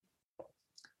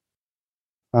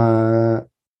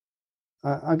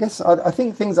 I guess I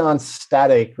think things aren't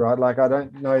static, right? Like, I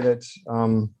don't know that.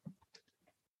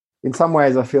 In some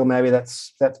ways, I feel maybe that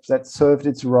served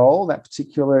its role, that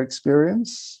particular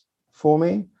experience for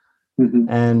me.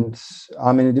 And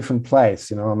I'm in a different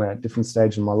place. I'm at a different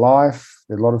stage in my life.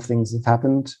 A lot of things have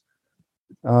happened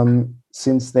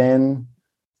since then,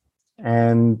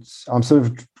 and I'm sort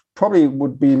of probably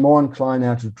would be more inclined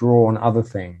now to draw on other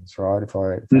things, right? If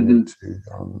I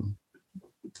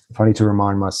need to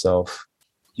remind myself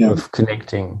of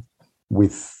connecting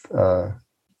with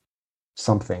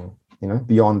something,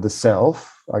 beyond the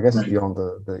self, I guess, beyond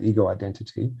the ego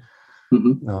identity,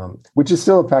 which is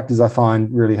still a practice I find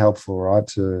really helpful, right?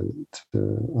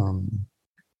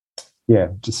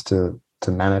 Just to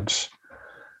manage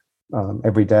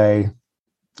everyday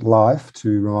life,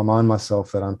 to remind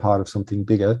myself that I'm part of something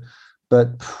bigger.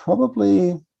 But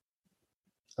probably,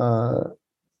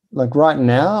 like right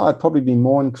now, I'd probably be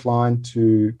more inclined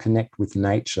to connect with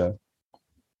nature.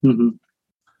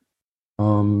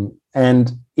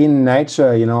 And in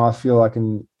nature, I feel I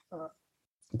can.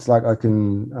 It's like I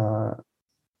can.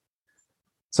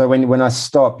 So when I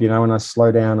stop, when I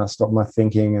slow down, I stop my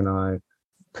thinking and I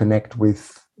connect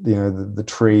with the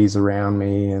trees around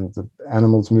me and the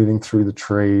animals moving through the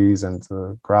trees and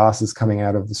the grasses coming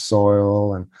out of the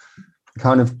soil, and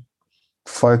kind of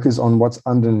focus on what's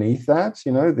underneath that,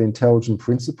 the intelligent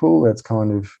principle that's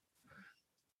kind of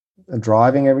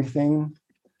driving everything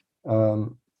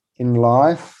in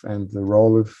life, and the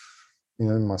role of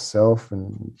myself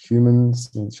and humans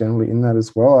and generally in that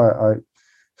as well. I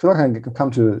feel like I can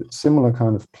come to a similar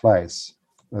kind of place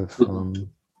of I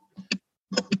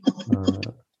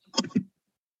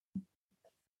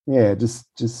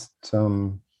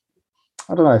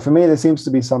don't know. For me, there seems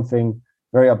to be something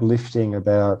very uplifting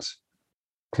about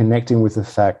connecting with the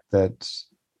fact that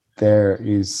there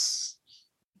is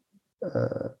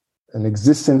an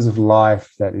existence of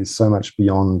life that is so much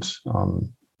beyond,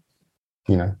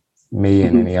 me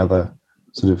and any other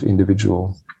sort of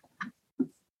individual.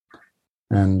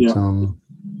 And it sounds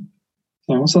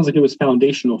like it was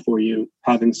foundational for you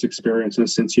having this experience, and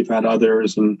since you've had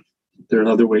others, and there are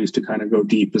other ways to kind of go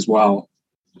deep as well.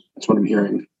 That's what I'm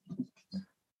hearing.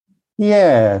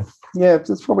 Yeah,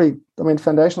 it's probably.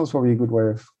 Foundational is probably a good way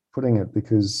of putting it,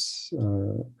 because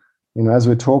as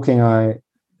we're talking, I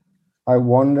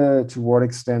wonder to what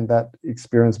extent that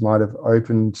experience might have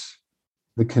opened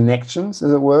the connections,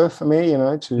 as it were, for me.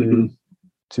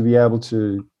 To be able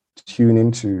to tune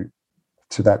into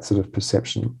that sort of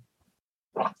perception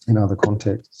in other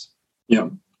contexts. Yeah.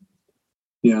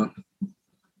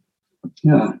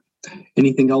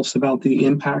 Anything else about the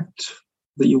impact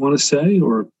that you want to say,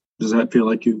 or does that feel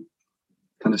like you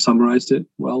kind of summarized it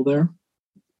well there?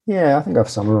 Yeah, I think I've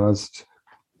summarized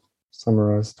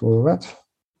all of that.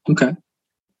 Okay.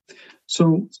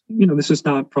 So, this is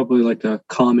not probably like a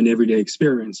common everyday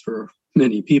experience for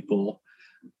many people,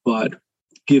 but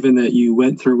given that you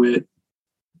went through it,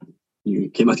 you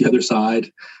came out the other side,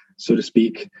 so to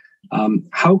speak,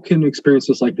 how can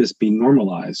experiences like this be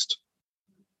normalized?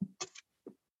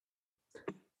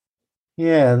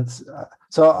 Yeah,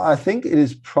 so I think it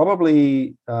is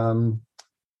probably, not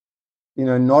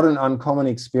an uncommon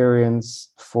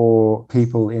experience for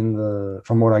people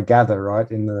from what I gather, right?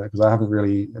 Because I haven't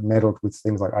really meddled with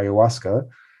things like ayahuasca,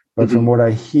 but from what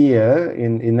I hear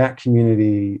in that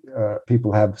community,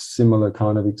 people have similar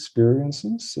kind of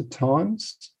experiences at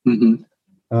times. But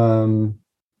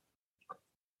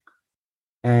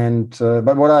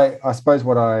what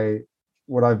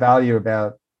I value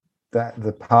about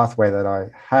the pathway that I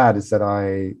had is that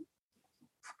I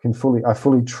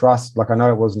fully trust. Like, I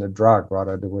know it wasn't a drug, right?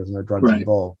 There was no drugs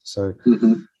involved. So,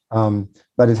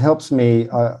 but it helps me.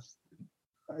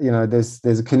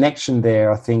 There's a connection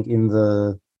there, I think, in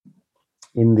the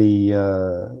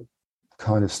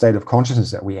kind of state of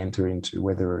consciousness that we enter into,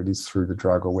 whether it is through the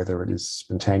drug or whether it is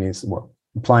spontaneous. Well,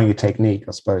 applying a technique,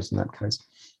 I suppose, in that case.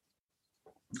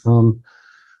 In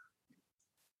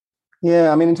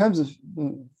terms of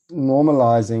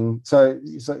normalizing, so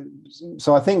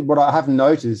I think what I have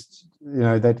noticed,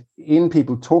 that in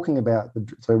people talking about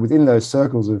within those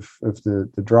circles of the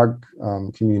drug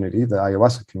community, the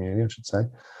ayahuasca community, I should say,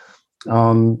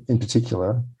 in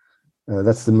particular,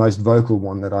 that's the most vocal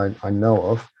one that I know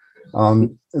of.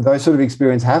 Those sort of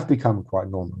experiences have become quite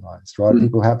normalized, right?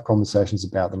 People have conversations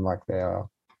about them like they are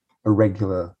a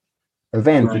regular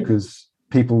event, because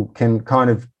people can kind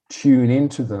of tune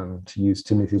into them, to use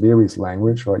Timothy Leary's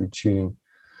language, right? You're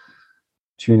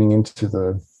tuning into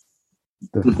the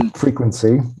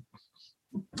frequency.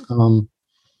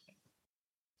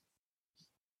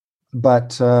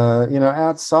 But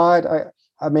outside,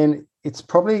 I mean, it's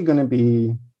probably going to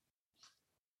be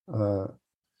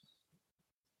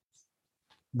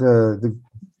there's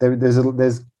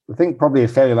I think probably a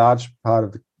fairly large part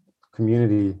of the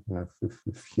community, of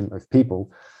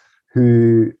people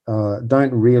who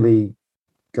don't really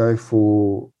go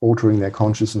for altering their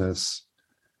consciousness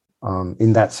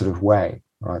in that sort of way,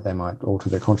 right? They might alter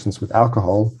their consciousness with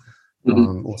alcohol,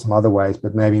 or some other ways,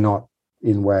 but maybe not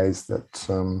in ways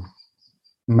that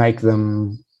make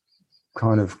them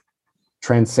kind of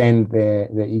transcend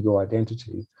their ego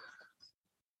identity.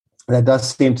 There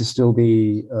does seem to still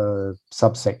be a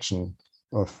subsection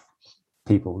of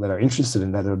people that are interested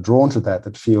in that, are drawn to that,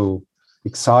 that feel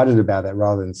excited about that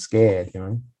rather than scared,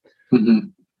 you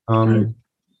know. Right.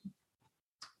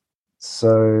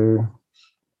 So,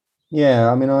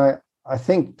 yeah, I mean, I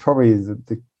think probably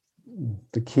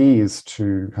the key is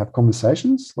to have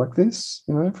conversations like this,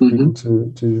 you know, for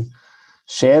people to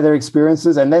share their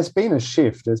experiences. And there's been a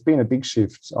shift. There's been a big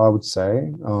shift, I would say,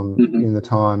 in the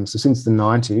time. So since the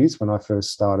 90s, when I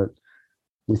first started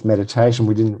with meditation,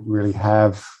 we didn't really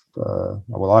have,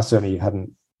 well, I certainly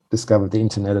hadn't discovered the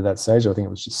internet at that stage. I think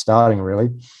it was just starting, really.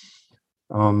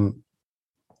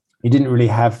 You didn't really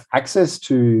have access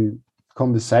to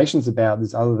conversations about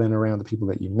this other than around the people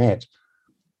that you met.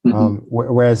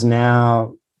 Whereas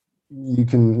now you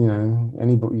can, you know,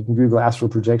 anybody, you can Google astral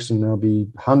projection, there'll be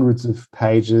hundreds of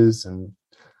pages and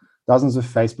dozens of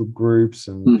Facebook groups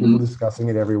and people discussing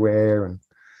it everywhere. And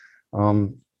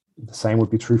the same would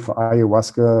be true for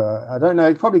ayahuasca. I don't know,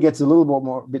 it probably gets a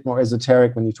bit more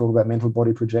esoteric when you talk about mental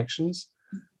body projections.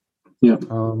 Yeah.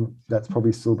 That's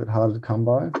probably still a bit harder to come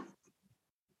by.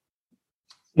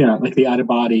 Yeah, like the out of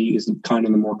body is kind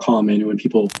of the more common. When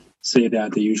people say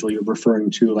that, they usually are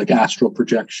referring to like astral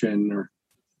projection or,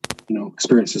 you know,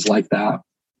 experiences like that.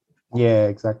 Yeah,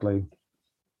 exactly.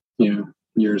 Yeah,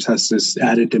 yours has this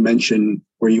added dimension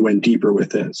where you went deeper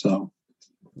with it. So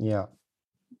yeah.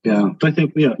 But I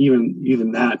think, yeah,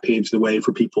 even that paves the way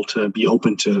for people to be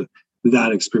open to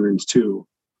that experience too.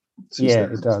 Yeah,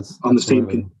 it does. On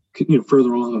Absolutely. The same,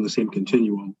 further along on the same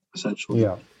continuum, essentially.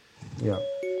 Yeah.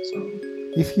 So.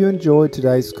 If you enjoyed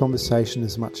today's conversation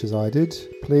as much as I did,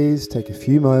 please take a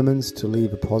few moments to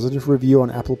leave a positive review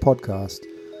on Apple Podcast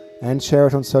and share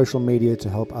it on social media to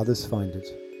help others find it.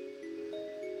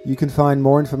 You can find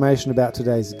more information about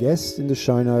today's guest in the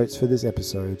show notes for this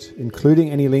episode, including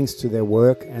any links to their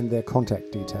work and their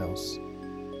contact details.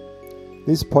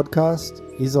 This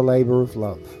podcast is a labour of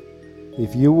love.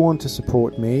 If you want to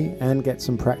support me and get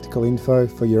some practical info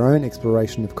for your own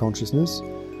exploration of consciousness,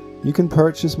 you can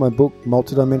purchase my book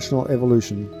Multidimensional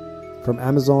Evolution from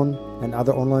Amazon and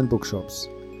other online bookshops.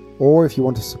 Or if you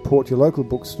want to support your local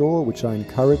bookstore, which I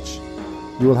encourage,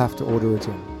 you will have to order it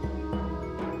in.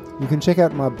 You can check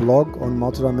out my blog on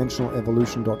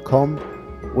multidimensionalevolution.com,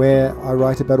 where I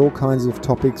write about all kinds of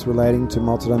topics relating to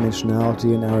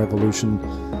multidimensionality and our evolution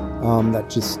that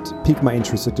just pique my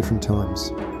interest at different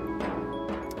times.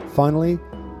 Finally,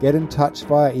 get in touch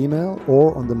via email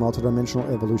or on the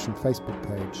Multidimensional Evolution Facebook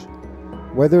page.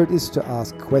 Whether it is to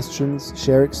ask questions,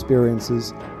 share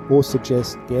experiences, or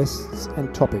suggest guests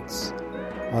and topics,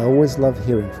 I always love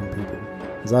hearing from people,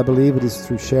 as I believe it is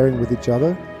through sharing with each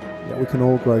other that we can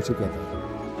all grow together.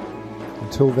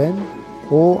 Until then,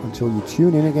 or until you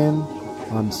tune in again,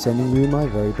 I'm sending you my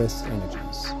very best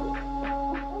energies.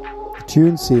 The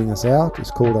tune seeing us out is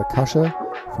called Akasha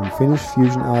from Finnish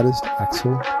fusion artist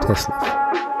Axel Tesla.